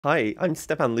Hi, I'm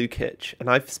Stevan Lukic, and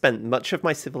I've spent much of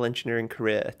my civil engineering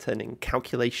career turning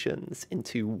calculations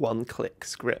into one-click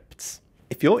scripts.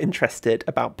 If you're interested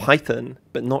about Python,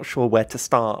 but not sure where to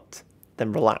start,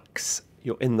 then relax,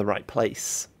 you're in the right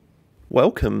place.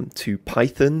 Welcome to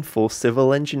Python for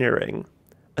Civil Engineering,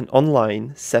 an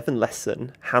online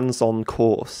 7-lesson hands-on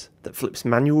course that flips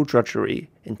manual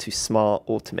drudgery into smart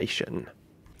automation.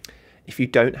 If you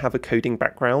don't have a coding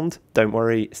background, don't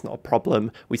worry, it's not a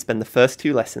problem. We spend the first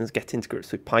 2 lessons getting to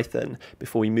grips with Python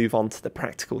before we move on to the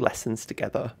practical lessons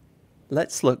together.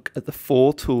 Let's look at the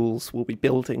 4 tools we'll be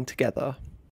building together.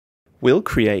 We'll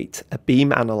create a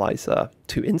beam analyzer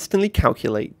to instantly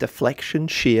calculate deflection,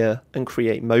 shear, and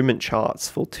create moment charts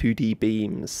for 2D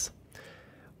beams.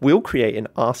 We'll create an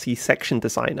RC section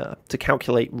designer to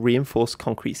calculate reinforced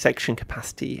concrete section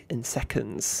capacity in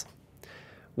seconds.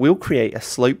 We'll create a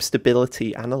slope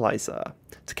stability analyzer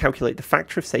to calculate the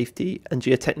factor of safety and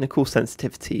geotechnical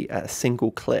sensitivity at a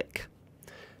single click.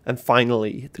 And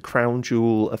finally, the crown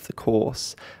jewel of the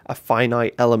course, a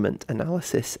finite element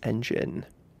analysis engine.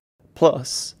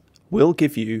 Plus, we'll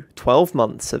give you 12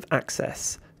 months of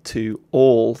access to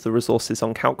all the resources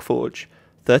on Calcforge,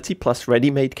 30 plus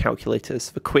ready-made calculators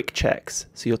for quick checks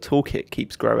so your toolkit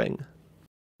keeps growing.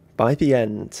 By the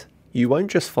end, you won't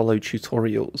just follow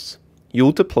tutorials.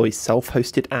 You'll deploy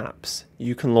self-hosted apps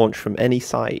you can launch from any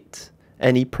site,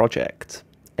 any project,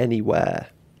 anywhere.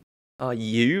 Are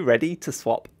you ready to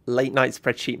swap late-night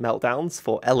spreadsheet meltdowns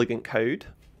for elegant code?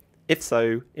 If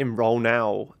so, enroll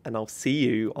now, and I'll see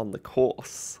you on the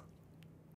course.